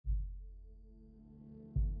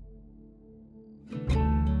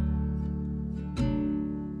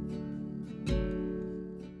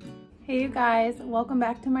Hey you guys, welcome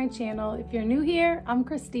back to my channel. If you're new here, I'm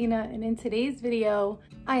Christina, and in today's video,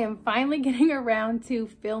 I am finally getting around to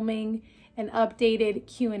filming an updated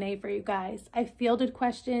Q&A for you guys. I fielded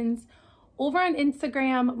questions over on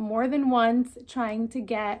Instagram more than once, trying to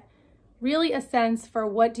get really a sense for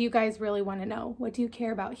what do you guys really want to know? What do you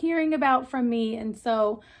care about hearing about from me? And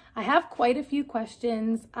so I have quite a few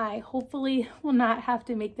questions. I hopefully will not have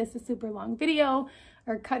to make this a super long video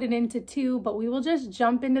or cut it into two, but we will just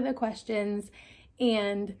jump into the questions,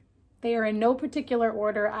 and they are in no particular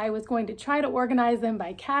order. I was going to try to organize them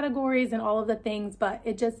by categories and all of the things, but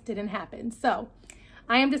it just didn't happen. So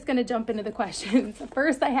I am just going to jump into the questions.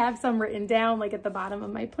 First, I have some written down like at the bottom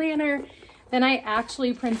of my planner. Then I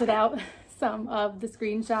actually printed out some of the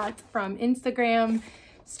screenshots from Instagram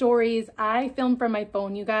stories. I filmed from my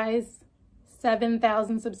phone, you guys.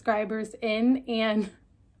 7,000 subscribers in, and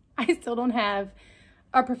I still don't have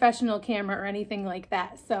a professional camera or anything like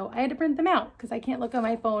that. So I had to print them out because I can't look on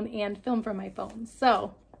my phone and film from my phone.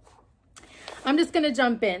 So I'm just going to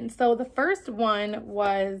jump in. So the first one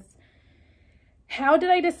was, how did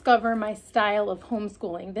I discover my style of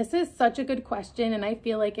homeschooling? This is such a good question, and I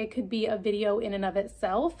feel like it could be a video in and of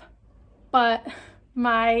itself, but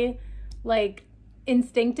my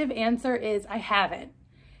instinctive answer is I haven't.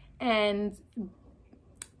 And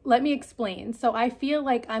let me explain. So I feel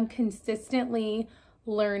like I'm consistently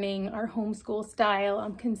learning our homeschool style.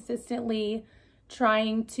 I'm consistently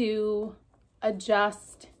trying to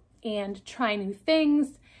adjust and try new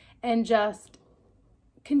things and just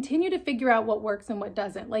continue to figure out what works and what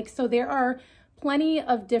doesn't. So there are plenty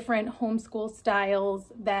of different homeschool styles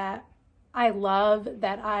that I love,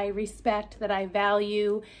 that I respect, that I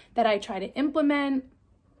value, that I try to implement,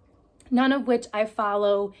 none of which I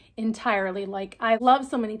follow entirely. I love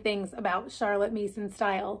so many things about Charlotte Mason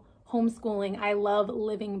style homeschooling. I love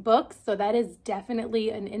living books, so that is definitely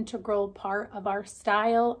an integral part of our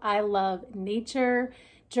style. I love nature,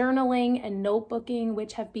 journaling, and notebooking,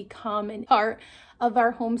 which have become a part of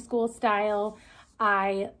our homeschool style.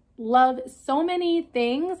 I love so many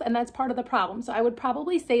things, and that's part of the problem. So I would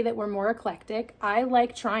probably say that we're more eclectic. I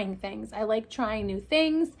like trying things. I like trying new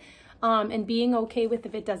things and being okay with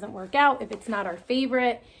if it doesn't work out, if it's not our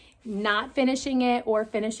favorite, not finishing it or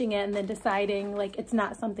finishing it and then deciding it's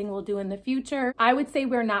not something we'll do in the future. I would say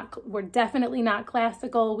we're definitely not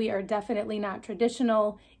classical. We are definitely not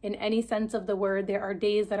traditional in any sense of the word. There are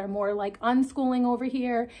days that are more like unschooling over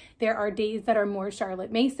here. There are days that are more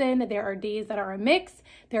Charlotte Mason. There are days that are a mix.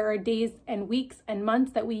 There are days and weeks and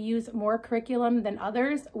months that we use more curriculum than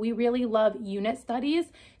others. We really love unit studies.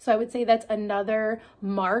 So I would say that's another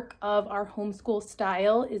mark of our homeschool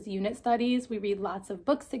style is unit studies. We read lots of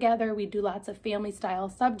books together. We do lots of family style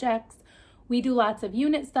subjects. We do lots of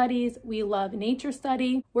unit studies. We love nature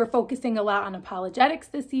study. We're focusing a lot on apologetics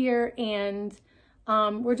this year, and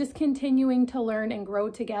we're just continuing to learn and grow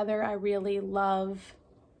together. I really love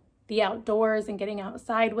the outdoors and getting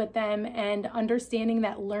outside with them and understanding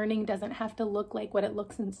that learning doesn't have to look like what it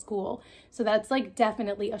looks in school. So that's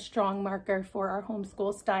definitely a strong marker for our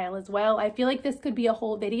homeschool style as well. I feel like this could be a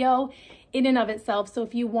whole video in and of itself. So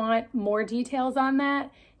if you want more details on that,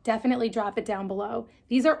 definitely drop it down below.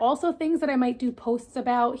 These are also things that I might do posts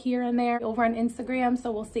about here and there over on Instagram,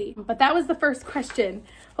 so we'll see. But that was the first question.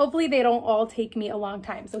 Hopefully they don't all take me a long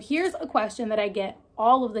time. So here's a question that I get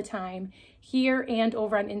all of the time here and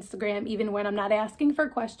over on Instagram, even when I'm not asking for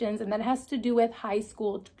questions, and that has to do with high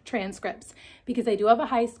school transcripts, because I do have a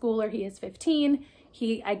high schooler. He is 15.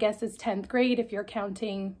 He, I guess, is 10th grade if you're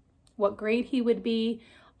counting what grade he would be.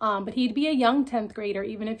 But he'd be a young 10th grader,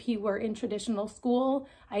 even if he were in traditional school.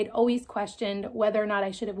 I'd always questioned whether or not I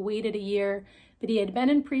should have waited a year, but he had been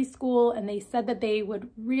in preschool, and they said that they would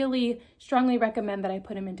really strongly recommend that I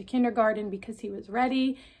put him into kindergarten because he was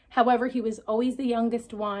ready. However, he was always the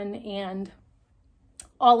youngest one, and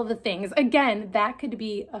all of the things. Again, that could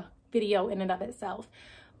be a video in and of itself.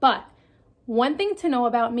 But one thing to know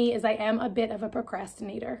about me is I am a bit of a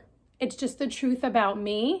procrastinator. It's just the truth about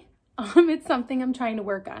me. It's something I'm trying to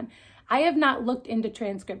work on. I have not looked into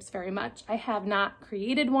transcripts very much. I have not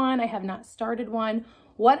created one. I have not started one.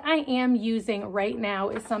 What I am using right now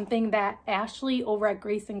is something that Ashley over at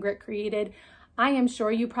Grace and Grit created. I am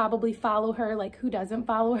sure you probably follow her. Who doesn't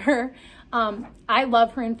follow her? I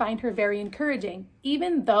love her and find her very encouraging.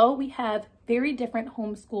 Even though we have very different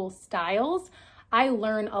homeschool styles, I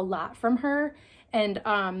learn a lot from her. And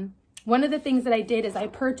one of the things that I did is I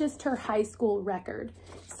purchased her high school record.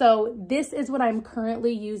 So this is what I'm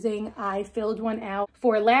currently using. I filled one out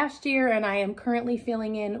for last year, and I am currently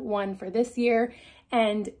filling in one for this year.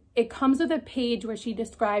 And it comes with a page where she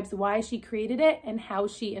describes why she created it and how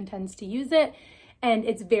she intends to use it. And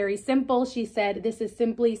it's very simple. She said, this is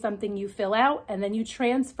simply something you fill out and then you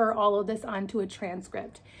transfer all of this onto a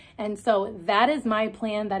transcript. And so that is my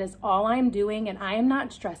plan. That is all I'm doing. And I am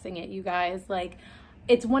not stressing it, you guys. Like,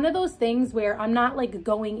 it's one of those things where I'm not like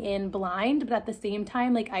going in blind, but at the same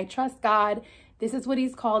time, like, I trust God. This is what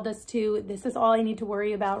he's called us to. This is all I need to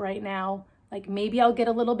worry about right now. Like, maybe I'll get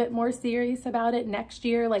a little bit more serious about it next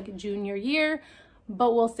year, like junior year,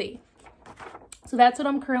 but we'll see. So that's what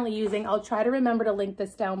I'm currently using. I'll try to remember to link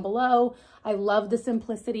this down below. I love the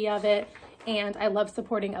simplicity of it, and I love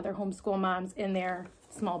supporting other homeschool moms in their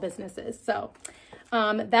small businesses. So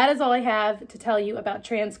that is all I have to tell you about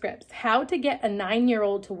transcripts. How to get a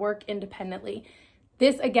 9-year-old to work independently.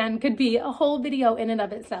 This, again, could be a whole video in and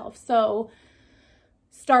of itself. So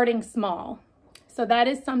starting small. So that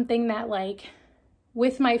is something that, like,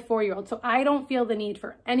 with my 4-year-old. So I don't feel the need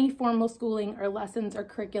for any formal schooling or lessons or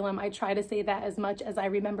curriculum. I try to say that as much as I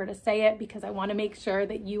remember to say it, because I want to make sure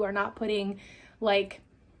that you are not putting, like,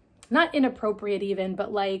 not inappropriate even,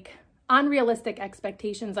 but like unrealistic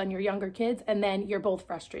expectations on your younger kids, and then you're both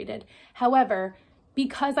frustrated. However,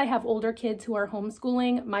 because I have older kids who are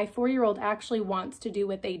homeschooling, my 4-year-old actually wants to do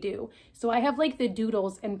what they do. So I have like the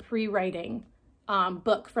doodles and pre-writing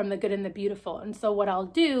book from The Good and the Beautiful. And so what I'll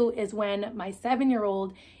do is when my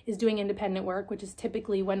 7-year-old is doing independent work, which is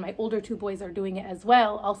typically when my older 2 boys are doing it as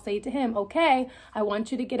well, I'll say to him, okay, I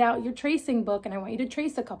want you to get out your tracing book and I want you to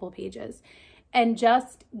trace a couple pages. And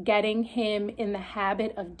just getting him in the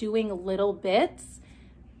habit of doing little bits.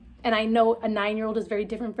 And I know a 9-year-old is very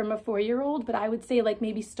different from a 4-year-old, but I would say like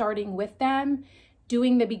maybe starting with them,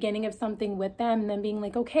 doing the beginning of something with them, and then being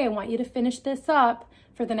like, okay, I want you to finish this up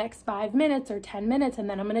for the next 5 minutes or 10 minutes, and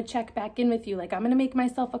then I'm going to check back in with you. Like, I'm going to make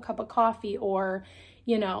myself a cup of coffee, or,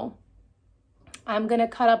 you know, I'm going to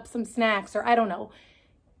cut up some snacks, or I don't know.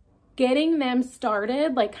 Getting them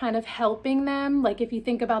started, like kind of helping them. Like if you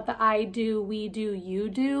think about the I do, we do, you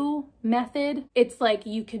do method, it's like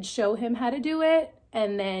you could show him how to do it,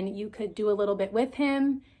 and then you could do a little bit with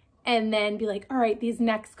him, and then be like, all right, these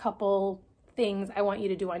next couple things I want you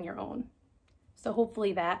to do on your own. So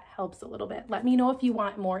hopefully that helps a little bit. Let me know if you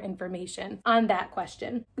want more information on that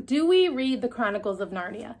question. Do we read the Chronicles of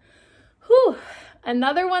Narnia? Whew,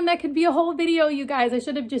 another one that could be a whole video, you guys. I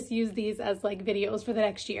should have just used these as like videos for the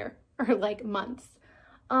next year or like months.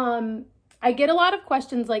 I get a lot of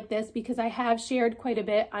questions like this because I have shared quite a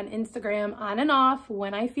bit on Instagram on and off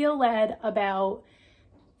when I feel led about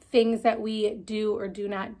things that we do or do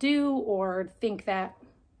not do, or think that,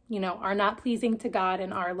 you know, are not pleasing to God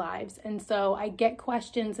in our lives. And so I get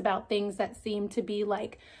questions about things that seem to be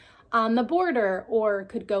like on the border or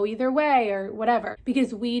could go either way or whatever,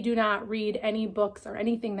 because we do not read any books or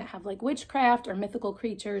anything that have like witchcraft or mythical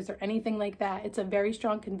creatures or anything like that. It's a very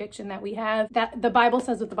strong conviction that we have that the Bible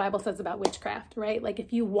says what the Bible says about witchcraft, right? Like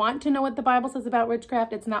if you want to know what the Bible says about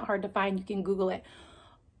witchcraft, it's not hard to find. You can Google it.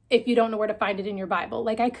 If you don't know where to find it in your Bible,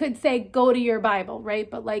 like I could say, go to your Bible, right?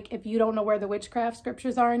 But like, if you don't know where the witchcraft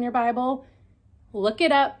scriptures are in your Bible, look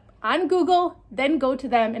it up on Google, then go to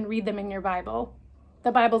them and read them in your Bible.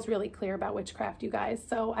 The Bible's really clear about witchcraft, you guys.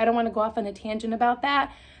 So I don't want to go off on a tangent about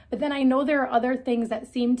that. But then I know there are other things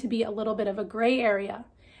that seem to be a little bit of a gray area.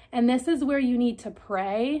 And this is where you need to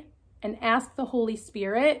pray and ask the Holy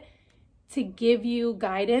Spirit to give you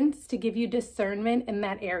guidance, to give you discernment in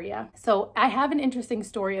that area. So I have an interesting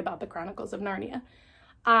story about the Chronicles of Narnia.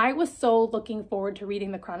 I was so looking forward to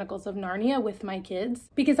reading the Chronicles of Narnia with my kids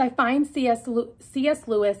because I find C.S.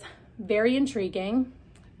 Lewis very intriguing,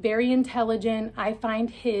 very intelligent. I find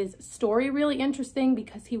his story really interesting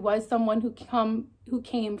because he was someone who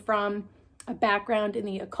came from a background in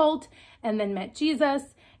the occult and then met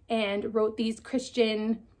Jesus and wrote these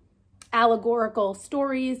Christian allegorical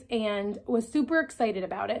stories and was super excited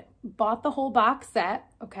about it. Bought the whole box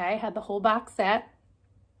set, okay? Had the whole box set.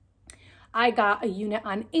 I got a unit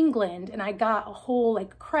on England, and I got a whole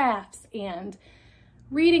like crafts and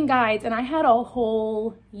reading guides, and I had a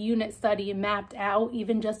whole unit study mapped out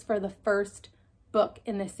even just for the first book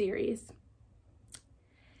in the series.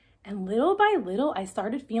 And little by little, I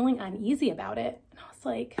started feeling uneasy about it. And I was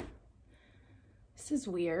like, this is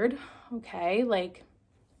weird, okay? Like,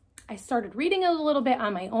 I started reading it a little bit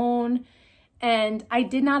on my own, and I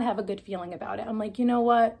did not have a good feeling about it. I'm like, you know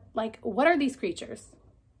what? Like, what are these creatures?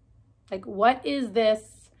 Like, what is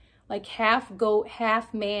this, like, half goat,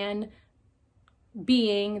 half man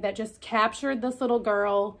being that just captured this little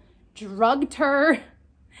girl, drugged her,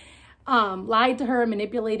 lied to her,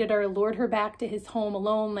 manipulated her, lured her back to his home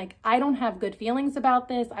alone? Like, I don't have good feelings about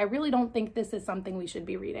this. I really don't think this is something we should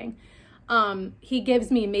be reading. He gives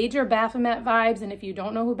me major Baphomet vibes, and if you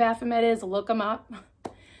don't know who Baphomet is, look him up.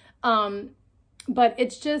 But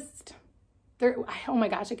it's just, oh my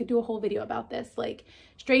gosh, I could do a whole video about this. Like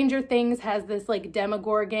Stranger Things has this like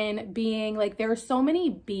Demogorgon being, like there are so many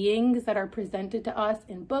beings that are presented to us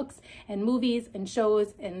in books and movies and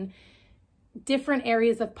shows and different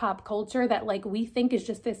areas of pop culture that like we think is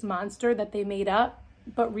just this monster that they made up,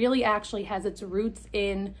 but really actually has its roots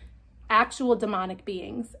in actual demonic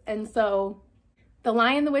beings. And so The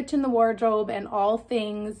Lion, the Witch, and the Wardrobe and all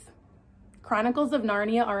things Chronicles of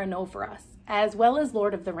Narnia are a no for us, as well as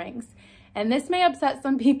Lord of the Rings. And this may upset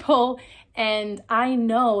some people, and I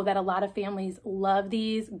know that a lot of families love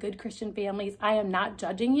these, good Christian families. I am not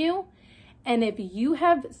judging you. And if you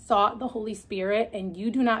have sought the Holy Spirit and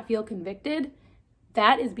you do not feel convicted,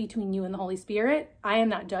 that is between you and the Holy Spirit. I am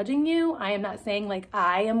not judging you. I am not saying like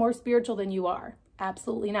I am more spiritual than you are.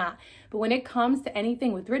 Absolutely not. But when it comes to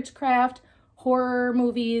anything with witchcraft, horror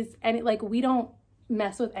movies, and like we don't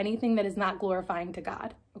mess with anything that is not glorifying to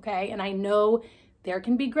God, okay? And I know there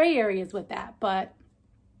can be gray areas with that, but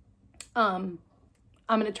I'm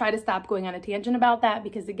going to try to stop going on a tangent about that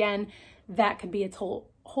because again, that could be its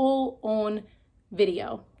whole own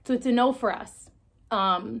video. So it's a no for us.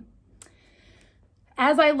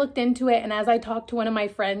 As I looked into it and as I talked to one of my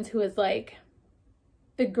friends who is like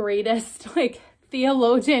the greatest like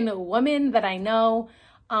theologian woman that I know,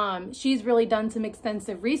 she's really done some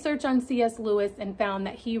extensive research on C.S. Lewis and found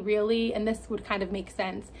that he really, and this would kind of make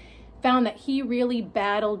sense, found that he really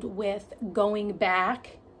battled with going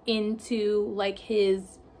back into like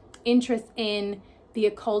his interest in the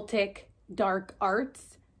occultic dark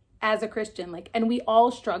arts as a Christian. Like, and we all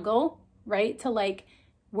struggle, right, to like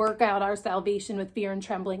work out our salvation with fear and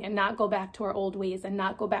trembling and not go back to our old ways and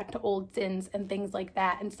not go back to old sins and things like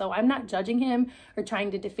that. And so I'm not judging him or trying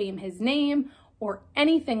to defame his name or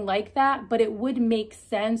anything like that, but it would make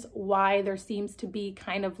sense why there seems to be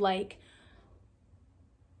kind of like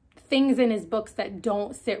things in his books that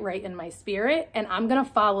don't sit right in my spirit. And I'm going to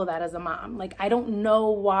follow that as a mom. Like, I don't know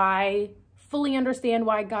why, fully understand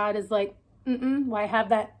why God is like, why I have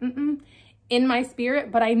that in my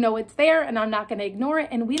spirit, but I know it's there and I'm not going to ignore it.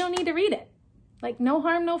 And we don't need to read it. Like, no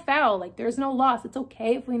harm, no foul. Like, there's no loss. It's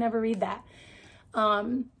okay if we never read that.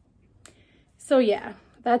 So yeah,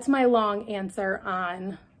 that's my long answer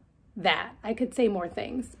on that. I could say more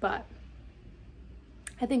things, but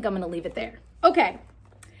I think I'm going to leave it there. Okay.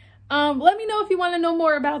 Let me know if you want to know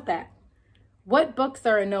more about that. What books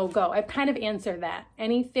are a no-go? I've kind of answered that.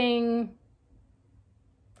 Anything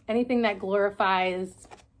that glorifies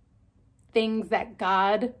things that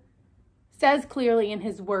God says clearly in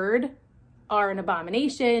his word are an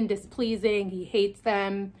abomination, displeasing, he hates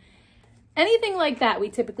them. Anything like that, we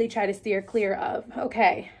typically try to steer clear of.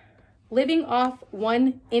 Okay. Living off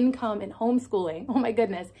one income and homeschooling. Oh my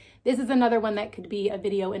goodness. This is another one that could be a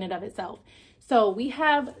video in and of itself. So we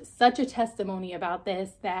have such a testimony about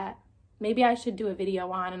this that maybe I should do a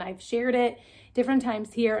video on, and I've shared it different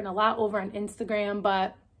times here and a lot over on Instagram,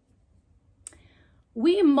 but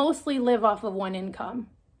we mostly live off of one income.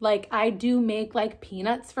 Like, I do make like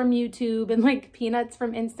peanuts from YouTube and like peanuts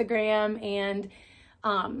from Instagram and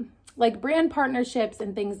like brand partnerships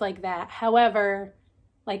and things like that. However,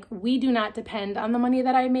 like, we do not depend on the money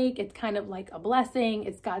that I make. It's kind of like a blessing.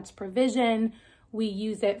 It's God's provision. We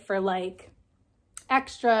use it for like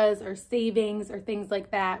extras or savings or things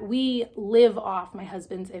like that. We live off my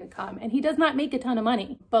husband's income, and he does not make a ton of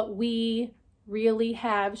money, but we really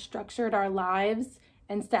have structured our lives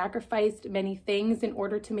and sacrificed many things in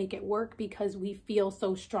order to make it work because we feel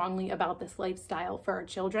so strongly about this lifestyle for our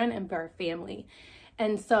children and for our family.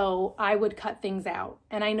 And so I would cut things out.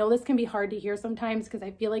 And I know this can be hard to hear sometimes because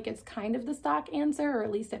I feel like it's kind of the stock answer, or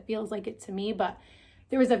at least it feels like it to me, but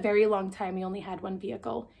there was a very long time we only had one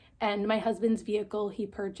vehicle. And my husband's vehicle he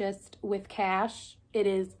purchased with cash. It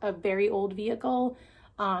is a very old vehicle.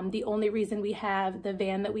 The only reason we have the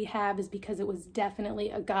van that we have is because it was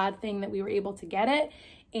definitely a God thing that we were able to get it.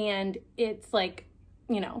 And it's like,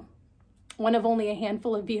 you know, one of only a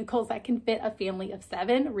handful of vehicles that can fit a family of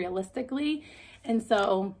 7 realistically. And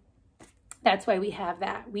so that's why we have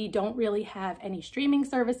that. We don't really have any streaming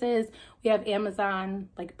services. We have Amazon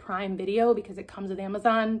like Prime Video because it comes with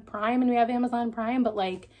Amazon Prime, and we have Amazon Prime, but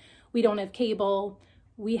like we don't have cable.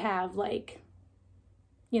 We have like,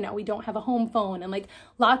 you know, we don't have a home phone and like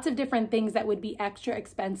lots of different things that would be extra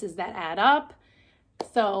expenses that add up.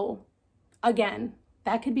 So again,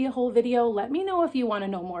 that could be a whole video. Let me know if you want to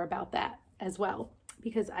know more about that as well,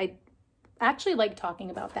 because I actually like talking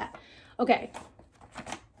about that. Okay.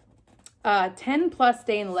 10 plus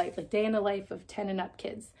day in the life, like day in the life of 10 and up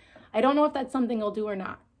kids. I don't know if that's something I'll do or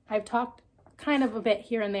not. I've talked kind of a bit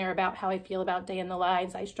here and there about how I feel about day in the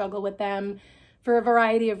lives. I struggle with them. for a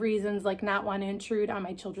variety of reasons, like not want to intrude on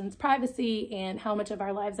my children's privacy and how much of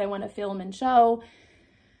our lives I want to film and show.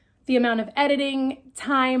 The amount of editing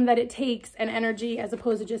time that it takes and energy, as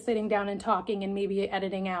opposed to just sitting down and talking and maybe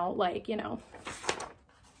editing out, like, you know,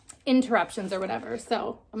 interruptions or whatever.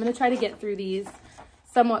 So I'm going to try to get through these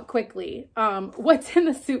somewhat quickly. What's in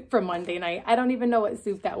the soup from Monday night? I don't even know what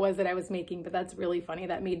soup that was that I was making, but that's really funny.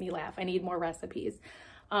 That made me laugh. I need more recipes.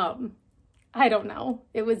 I don't know.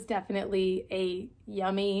 It was definitely a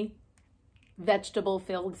yummy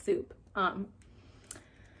vegetable-filled soup.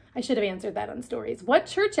 I should have answered that on stories. What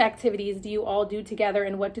church activities do you all do together,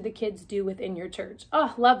 and what do the kids do within your church?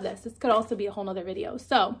 Oh, love this. This could also be a whole nother video.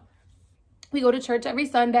 So we go to church every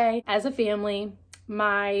Sunday as a family.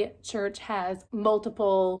 My church has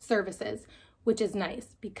multiple services, which is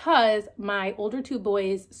nice because my older two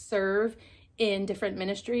boys serve in different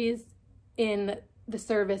ministries in the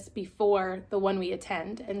service before the one we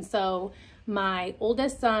attend. And so my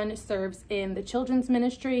oldest son serves in the children's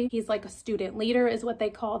ministry. He's like a student leader is what they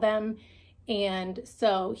call them. And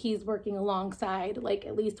so he's working alongside like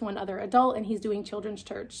at least one other adult, and he's doing children's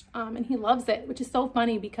church. And he loves it, which is so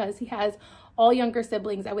funny because he has all younger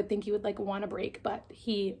siblings. I would think he would like want a break, but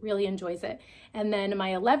he really enjoys it. And then my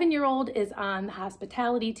 11-year-old is on the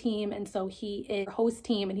hospitality team. And so he is host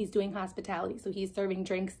team and he's doing hospitality. So he's serving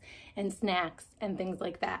drinks and snacks and things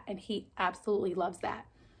like that. And he absolutely loves that.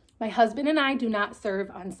 My husband and I do not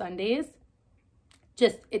serve on Sundays.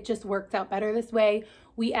 It just works out better this way.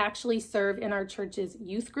 We actually serve in our church's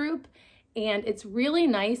youth group, and it's really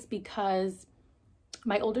nice because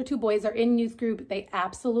my older two boys are in youth group. They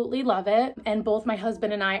absolutely love it. And both my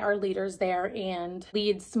husband and I are leaders there and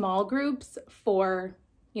lead small groups for,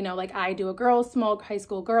 you know, like I do a high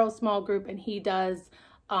school girls small group, and he does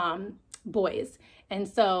boys. And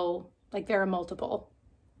so like there are multiple,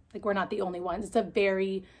 like we're not the only ones. It's a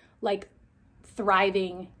very like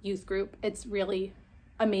thriving youth group. It's really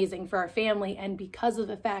amazing for our family. And because of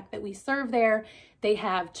the fact that we serve there, they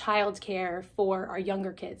have childcare for our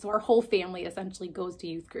younger kids. So our whole family essentially goes to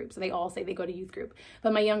youth group. So they all say they go to youth group,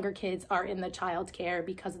 but my younger kids are in the childcare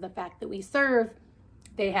because of the fact that we serve.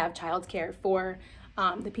 They have childcare for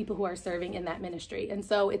the people who are serving in that ministry. And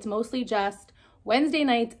so it's mostly just Wednesday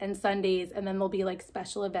nights and Sundays, and then there'll be like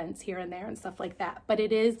special events here and there and stuff like that. But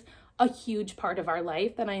it is a huge part of our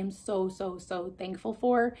life that I am so, so, so thankful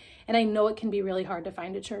for. And I know it can be really hard to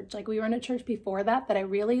find a church. Like we were in a church before that I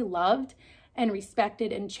really loved and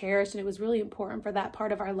respected and cherished. And it was really important for that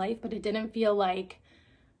part of our life, but it didn't feel like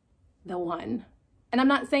the one. And I'm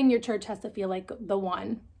not saying your church has to feel like the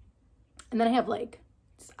one. And then I have like,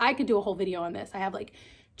 I could do a whole video on this. I have like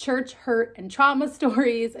church hurt and trauma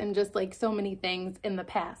stories and just like so many things in the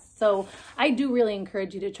past. So I do really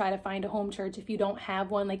encourage you to try to find a home church if you don't have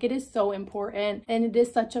one. Like it is so important and it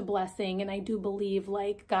is such a blessing. And I do believe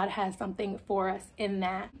like God has something for us in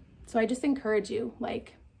that. So I just encourage you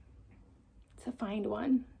like to find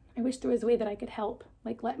one. I wish there was a way that I could help.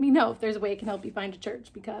 Like let me know if there's a way I can help you find a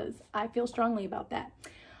church because I feel strongly about that.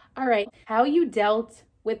 All right. How you dealt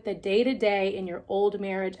with the day-to-day in your old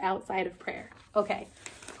marriage outside of prayer. Okay.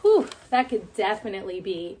 Whew, that could definitely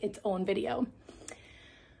be its own video.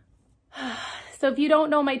 So if you don't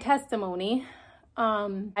know my testimony,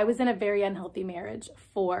 I was in a very unhealthy marriage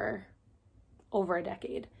for over a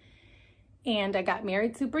decade. And I got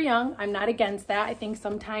married super young. I'm not against that. I think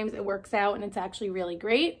sometimes it works out and it's actually really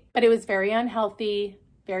great. But it was very unhealthy,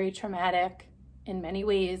 very traumatic in many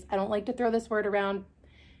ways. I don't like to throw this word around.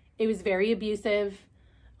 It was very abusive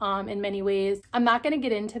in many ways. I'm not going to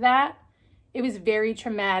get into that. It was very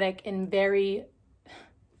traumatic and very,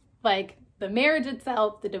 like, the marriage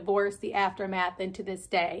itself, the divorce, the aftermath, and to this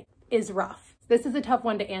day is rough. This is a tough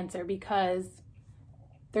one to answer because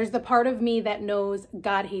there's the part of me that knows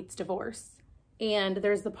God hates divorce. And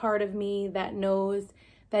there's the part of me that knows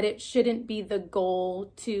that it shouldn't be the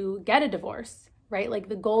goal to get a divorce, right? Like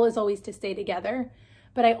the goal is always to stay together.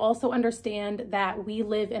 But I also understand that we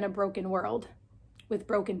live in a broken world with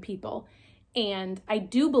broken people. And I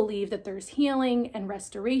do believe that there's healing and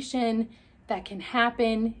restoration that can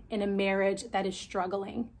happen in a marriage that is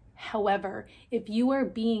struggling. However, if you are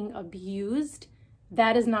being abused,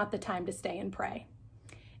 that is not the time to stay and pray.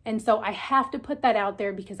 And so I have to put that out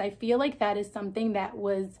there because I feel like that is something that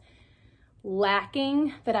was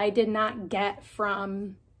lacking, that I did not get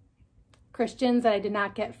from Christians, that I did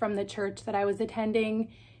not get from the church that I was attending.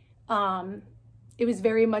 It was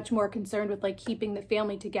very much more concerned with like keeping the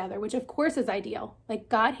family together, which of course is ideal. Like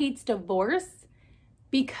God hates divorce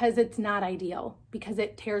because it's not ideal, because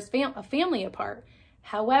it tears a family apart.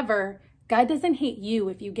 However, God doesn't hate you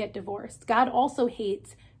if you get divorced. God also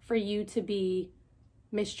hates for you to be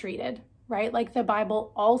mistreated, right? Like the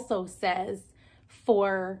Bible also says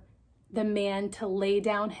for the man to lay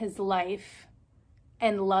down his life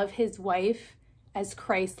and love his wife as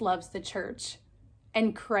Christ loves the church.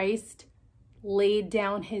 And Christ laid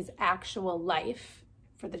down his actual life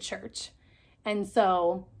for the church. And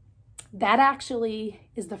so that actually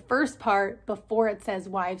is the first part before it says,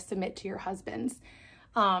 wives, submit to your husbands.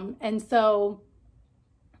 And so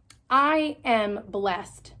I am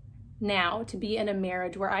blessed now to be in a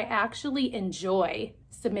marriage where I actually enjoy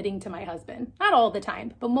submitting to my husband. Not all the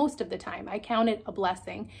time, but most of the time. I count it a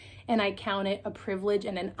blessing, and I count it a privilege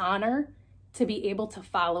and an honor to be able to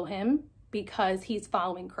follow him because he's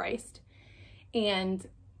following Christ. And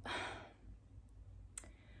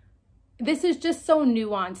this is just so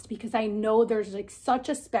nuanced because I know there's like such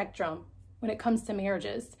a spectrum when it comes to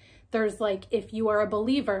marriages. There's like, if you are a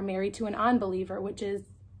believer married to an unbeliever, which is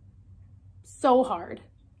so hard.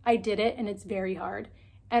 I did it and it's very hard.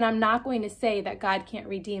 And I'm not going to say that God can't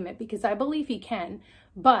redeem it because I believe he can,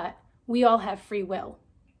 but we all have free will,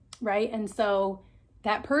 right? And so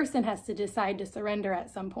that person has to decide to surrender at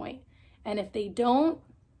some point. And if they don't,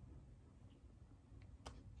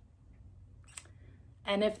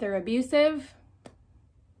 and if they're abusive,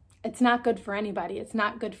 it's not good for anybody. It's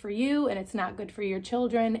not good for you, and it's not good for your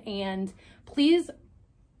children. And please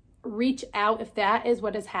reach out if that is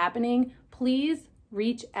what is happening. Please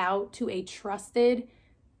reach out to a trusted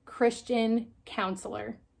Christian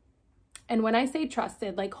counselor. And when I say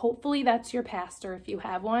trusted, like hopefully that's your pastor if you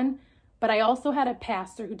have one. But I also had a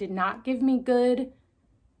pastor who did not give me good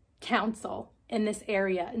counsel in this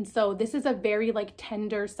area. And so this is a very like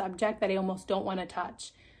tender subject that I almost don't want to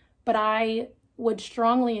touch. But I would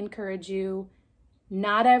strongly encourage you,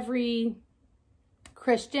 not every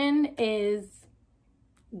Christian is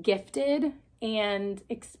gifted and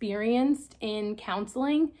experienced in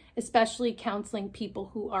counseling, especially counseling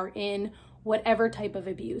people who are in whatever type of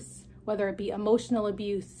abuse, whether it be emotional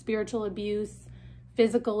abuse, spiritual abuse,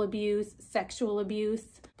 physical abuse, sexual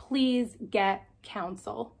abuse. Please get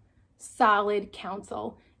counsel, solid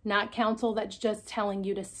counsel, not counsel that's just telling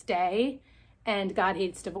you to stay and God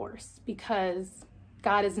hates divorce, because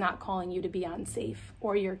God is not calling you to be unsafe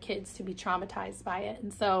or your kids to be traumatized by it.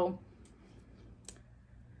 And so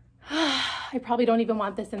I probably don't even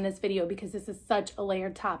want this in this video because this is such a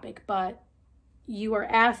layered topic, but you are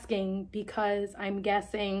asking because I'm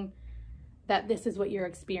guessing that this is what you're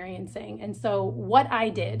experiencing. And so what I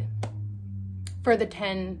did for the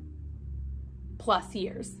 10 plus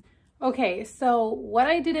years. Okay, so what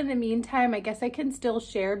I did in the meantime, I guess I can still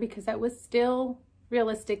share because that was still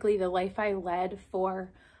realistically the life I led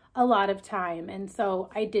for a lot of time. And so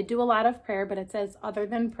I did do a lot of prayer, but it says other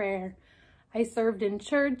than prayer, I served in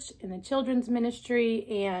church, in the children's ministry,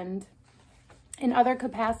 and in other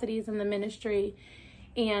capacities in the ministry.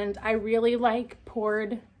 And I really like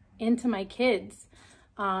poured into my kids.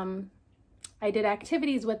 I did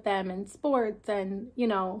activities with them and sports and, you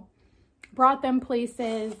know, brought them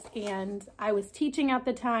places, and I was teaching at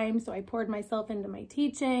the time, so I poured myself into my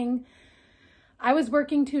teaching. I was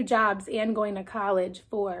working 2 jobs and going to college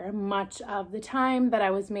for much of the time that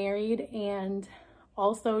I was married, and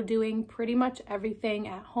also doing pretty much everything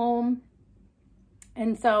at home.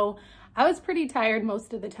 And so I was pretty tired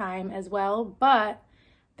most of the time as well, but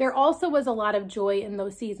there also was a lot of joy in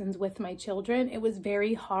those seasons with my children. It was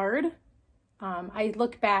very hard. I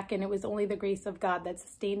look back and it was only the grace of God that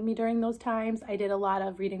sustained me during those times. I did a lot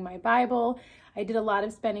of reading my Bible. I did a lot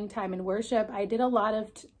of spending time in worship. I did a lot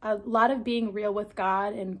of being real with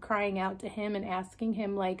God and crying out to him and asking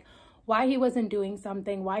him like why he wasn't doing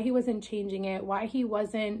something, why he wasn't changing it, why he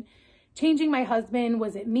wasn't changing my husband.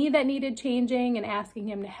 Was it me that needed changing, and asking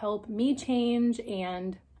him to help me change,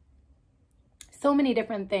 and so many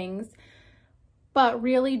different things. But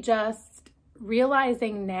really just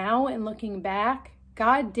realizing now and looking back,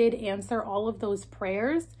 God did answer all of those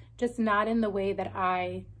prayers, just not in the way that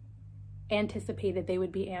I anticipated they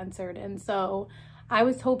would be answered. And so I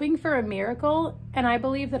was hoping for a miracle, and I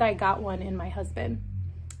believe that I got one in my husband.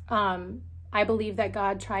 I believe that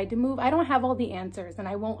God tried to move. I don't have all the answers, and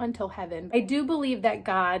I won't until heaven. I do believe that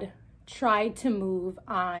God tried to move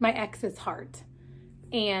on my ex's heart,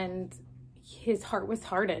 and his heart was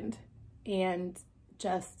hardened and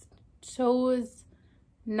just chose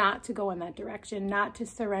not to go in that direction, not to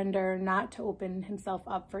surrender, not to open himself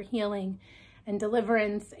up for healing and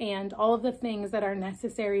deliverance and all of the things that are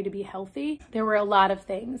necessary to be healthy. There were a lot of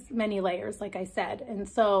things, many layers, like I said. And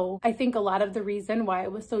so I think a lot of the reason why I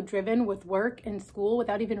was so driven with work and school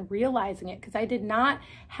without even realizing it, because I did not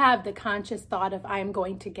have the conscious thought of I'm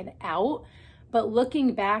going to get out. But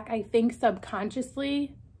looking back, I think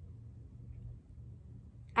subconsciously,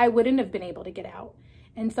 I wouldn't have been able to get out.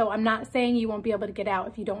 And so I'm not saying you won't be able to get out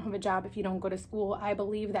if you don't have a job, if you don't go to school. I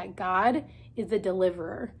believe that God is the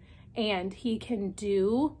deliverer and he can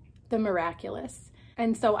do the miraculous.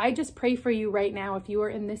 And so I just pray for you right now, if you are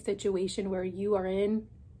in this situation where you are in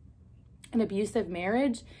an abusive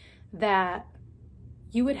marriage, that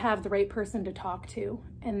you would have the right person to talk to,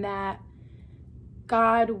 and that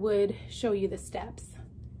God would show you the steps,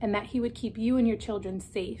 and that he would keep you and your children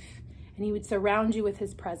safe, and he would surround you with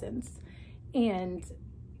his presence, and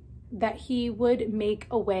that he would make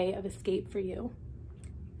a way of escape for you,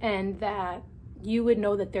 and that you would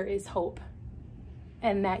know that there is hope,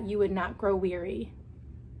 and that you would not grow weary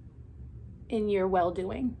in your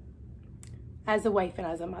well-doing as a wife and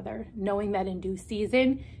as a mother, knowing that in due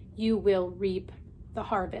season, you will reap the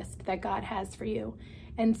harvest that God has for you.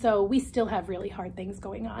 And so we still have really hard things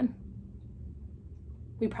going on.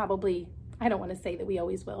 We probably, I don't want to say that we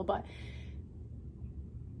always will, but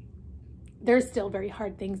there's still very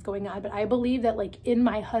hard things going on. But I believe that like in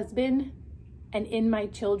my husband and in my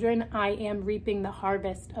children, I am reaping the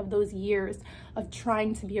harvest of those years of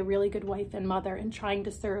trying to be a really good wife and mother, and trying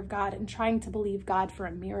to serve God, and trying to believe God for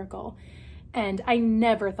a miracle. And I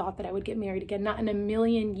never thought that I would get married again, not in a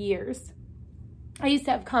million years. I used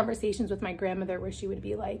to have conversations with my grandmother where she would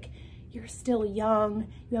be like, you're still young,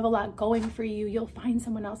 you have a lot going for you, you'll find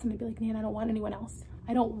someone else. And I'd be like, man, I don't want anyone else.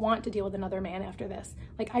 I don't want to deal with another man after this.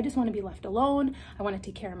 Like, I just want to be left alone. I want to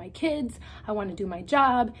take care of my kids. I want to do my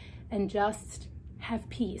job and just have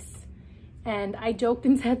peace. And I joked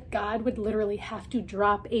and said God would literally have to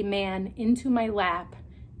drop a man into my lap,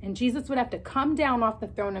 and Jesus would have to come down off the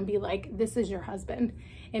throne and be like, this is your husband,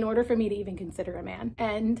 in order for me to even consider a man.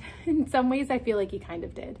 And in some ways, I feel like he kind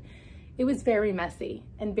of did. It was very messy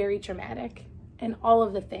and very traumatic and all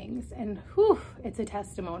of the things. And whew, it's a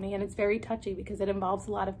testimony, and it's very touchy because it involves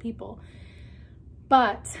a lot of people.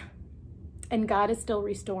 And God is still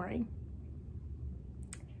restoring.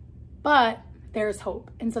 But there's hope.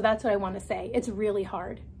 And so that's what I want to say. It's really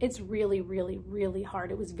hard. It's really, really, really hard.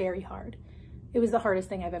 It was very hard. It was the hardest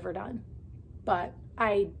thing I've ever done. But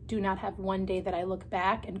I do not have one day that I look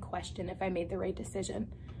back and question if I made the right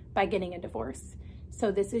decision by getting a divorce.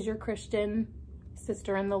 So this is your Christian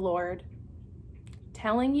sister in the Lord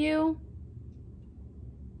telling you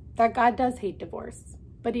that God does hate divorce,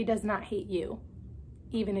 but he does not hate you,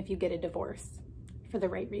 even if you get a divorce for the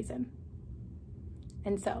right reason.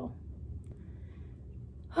 And so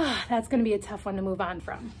that's going to be a tough one to move on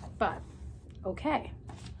from, but okay.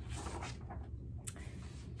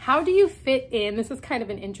 How do you fit in, this is kind of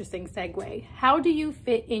an interesting segue. How do you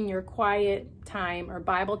fit in your quiet time or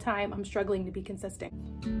Bible time? I'm struggling to be consistent.